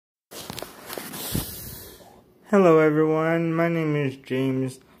Hello everyone, my name is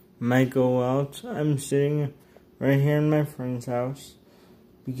James Michael Welch. I'm sitting right here in my friend's house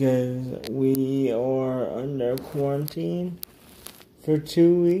because we are under quarantine for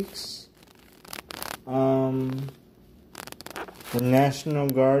 2 weeks. The National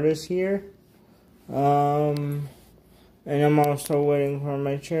Guard is here. And I'm also waiting for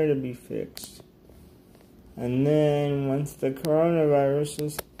my chair to be fixed. And then once the coronavirus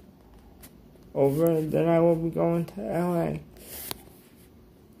is over, then I will be going to LA.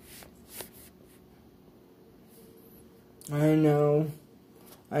 I know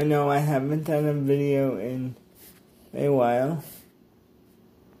I haven't done a video in a while,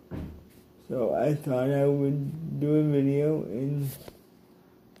 so I thought I would do a video and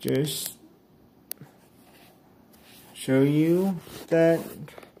just show you that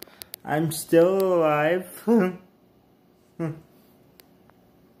I'm still alive.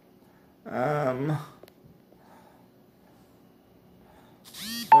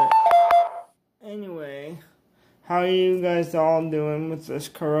 But anyway, how are you guys all doing with this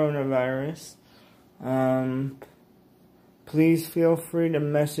coronavirus? Please feel free to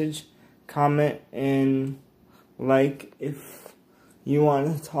message, comment, and like if you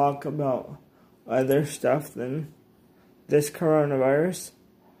want to talk about other stuff than this coronavirus.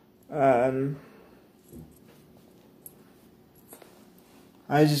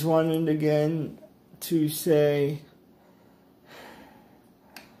 I just wanted again to say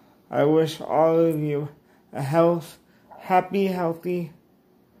I wish all of you a happy, healthy,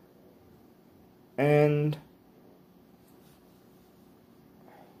 and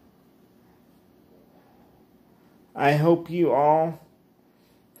I hope you all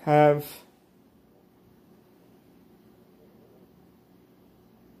have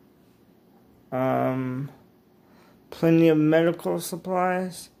plenty of medical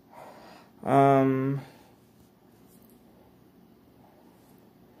supplies.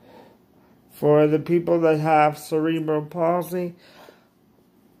 For the people that have cerebral palsy,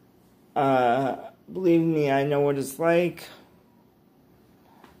 believe me, I know what it's like.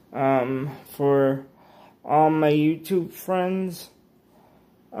 For all my YouTube friends,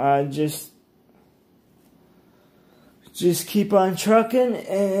 just keep on trucking,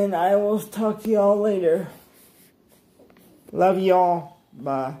 and I will talk to y'all later. Love y'all.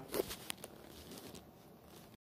 Bye.